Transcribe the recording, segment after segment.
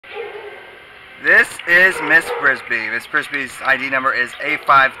This is Miss Brisby. Miss Brisby's ID number is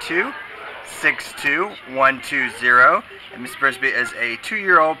A5262120. And Miss Brisby is a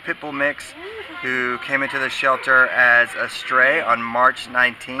 2-year-old pit bull mix who came into the shelter as a stray on March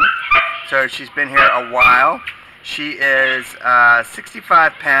 19th. So she's been here a while. She is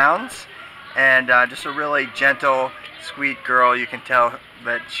 65 pounds and just a really gentle, sweet girl. You can tell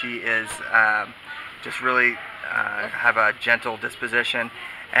that she is just really have a gentle disposition.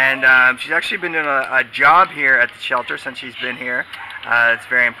 And she's actually been doing a job here at the shelter since she's been here. It's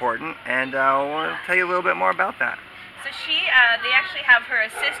very important, and we'll tell you a little bit more about that. So they actually have her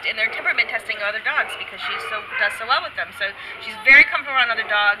assist in their temperament testing of other dogs because she does so well with them. So she's very comfortable around other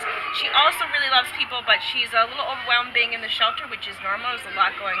dogs. She also really loves people, but she's a little overwhelmed being in the shelter, which is normal. There's a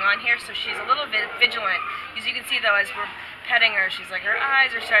lot going on here, so she's a little bit vigilant. As you can see, though, as we're petting her, she's like, her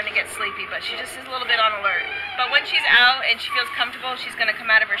eyes are starting to get sleepy, but she just is a little bit on alert. But when she's out and she feels comfortable, she's going to come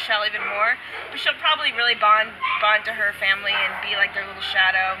out of her shell even more. But she'll probably really bond to her family and be like their little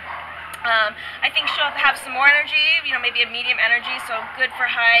shadow. I think she'll have some more energy, maybe a medium energy, so good for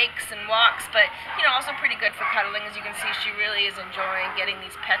hikes and walks, but, also pretty good for cuddling. As you can see, she really is enjoying getting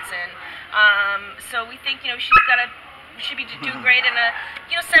these pets in. So we think, should be doing great in a,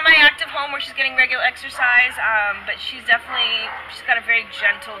 semi-active home where she's getting regular exercise, but she's got a very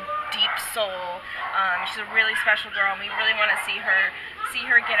gentle, deep soul. She's a really special girl, and we really want to see her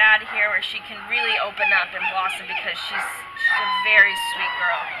get out of here where she can really open up and blossom because she's a very sweet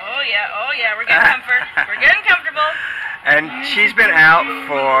girl. Oh yeah, we're getting comfort. We're getting comfortable. And she's been out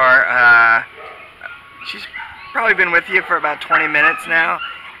for, she's probably been with you for about 20 minutes now,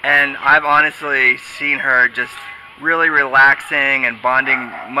 and I've honestly seen her just really relaxing and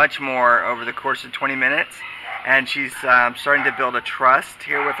bonding much more over the course of 20 minutes, and she's starting to build a trust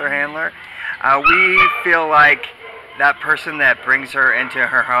here with her handler. We feel like that person that brings her into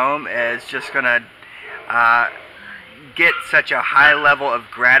her home is just going to get such a high level of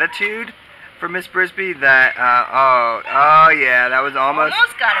gratitude for Miss Brisby that, oh yeah, that was almost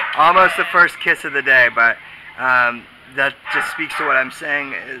the first kiss of the day, but that just speaks to what I'm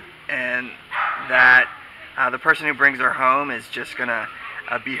saying, and that the person who brings her home is just going to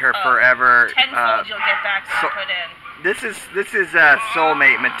be her forever. Tenfold you'll get back to put in. This is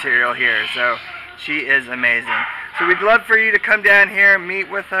soulmate material here, so she is amazing. So we'd love for you to come down here and meet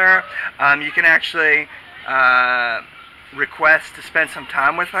with her. You can actually request to spend some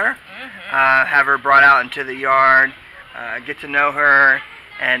time with her, have her brought out into the yard, get to know her,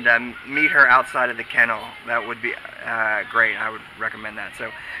 and meet her outside of the kennel. That would be great. I would recommend that.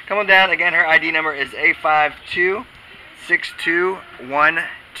 So come on down. Again, her ID number is A5262120. Oh,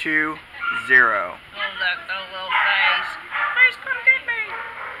 look, the little face. Please come get me.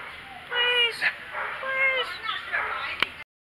 Please.